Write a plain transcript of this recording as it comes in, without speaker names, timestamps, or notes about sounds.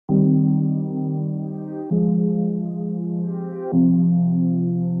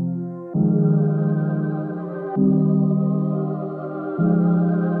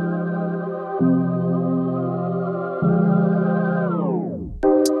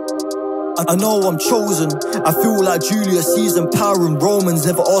I know I'm chosen. I feel like Julius Caesar, power in Romans.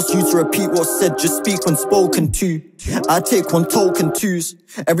 Never asked you to repeat what's said, just speak when spoken to. I take one token twos.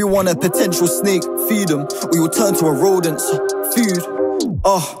 Everyone a potential snake, feed them, or you'll turn to a rodent's food.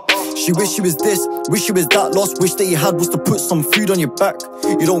 She wish she was this, wish she was that. Lost wish that you had was to put some food on your back.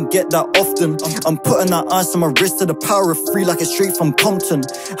 You don't get that often. I'm putting that ice on my wrist to the power of 3 like it's straight from Compton.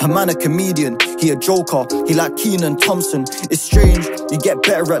 A man a comedian, he a joker, he like Keenan Thompson. It's strange, you get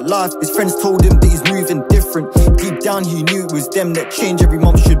better at life. His friends told him that he's moving different. Deep down he knew it was them that change. Every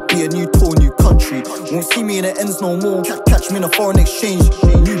month should be a new tour, new country. Won't see me in the ends no more. Catch me in a foreign exchange.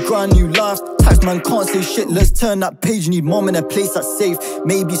 New grind, new life. Tax man can't say shit, let's turn that page. Need mom in a place that's safe.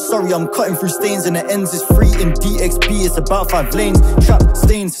 Maybe sorry, I'm cutting through stains and the ends is free. In DXB, it's about 5 lanes. Trap,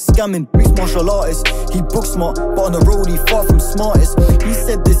 stains, scamming, mixed martial artist. He book smart, but on the road he far from smartest. He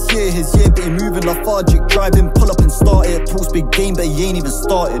said this year, his year, but he moving lethargic. Driving, pull up and start it. Talks big game, but he ain't even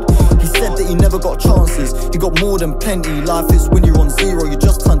started. He said that he never got chances. He got more than plenty. Life is when you're on 0, you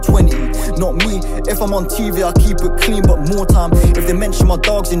just turned 20. Not me, if I'm on TV, I keep it clean, but more time. If they mention my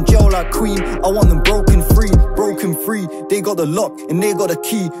dogs in jail like Queen, I want them broken free, broken free. They got the lock and they got the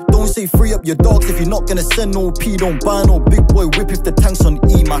key. Don't say free up your dogs if you're not gonna send no P. Don't buy no big boy whip if the tank's on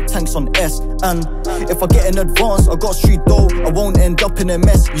E, my tank's on S. And if I get in advance, I got street dough, I won't end up in a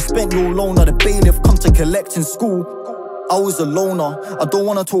mess. You spent your loan, now the bailiff come to collect in school. I was a loner, I don't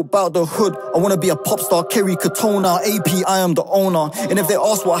wanna talk about the hood. I wanna be a pop star, Kerry Katona. AP, I am the owner. And if they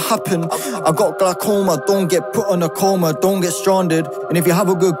ask what happened, I got glaucoma. Don't get put on a coma, don't get stranded. And if you have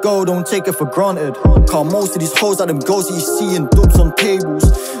a good girl, don't take it for granted. Cause most of these hoes are them girls that you see in dubs on tables,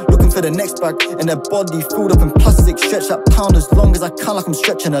 looking for the next bag, and their body filled up in plastic. Stretch that pound as long as I can like I'm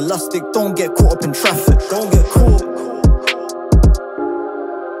stretching elastic. Don't get caught up in traffic, don't get caught.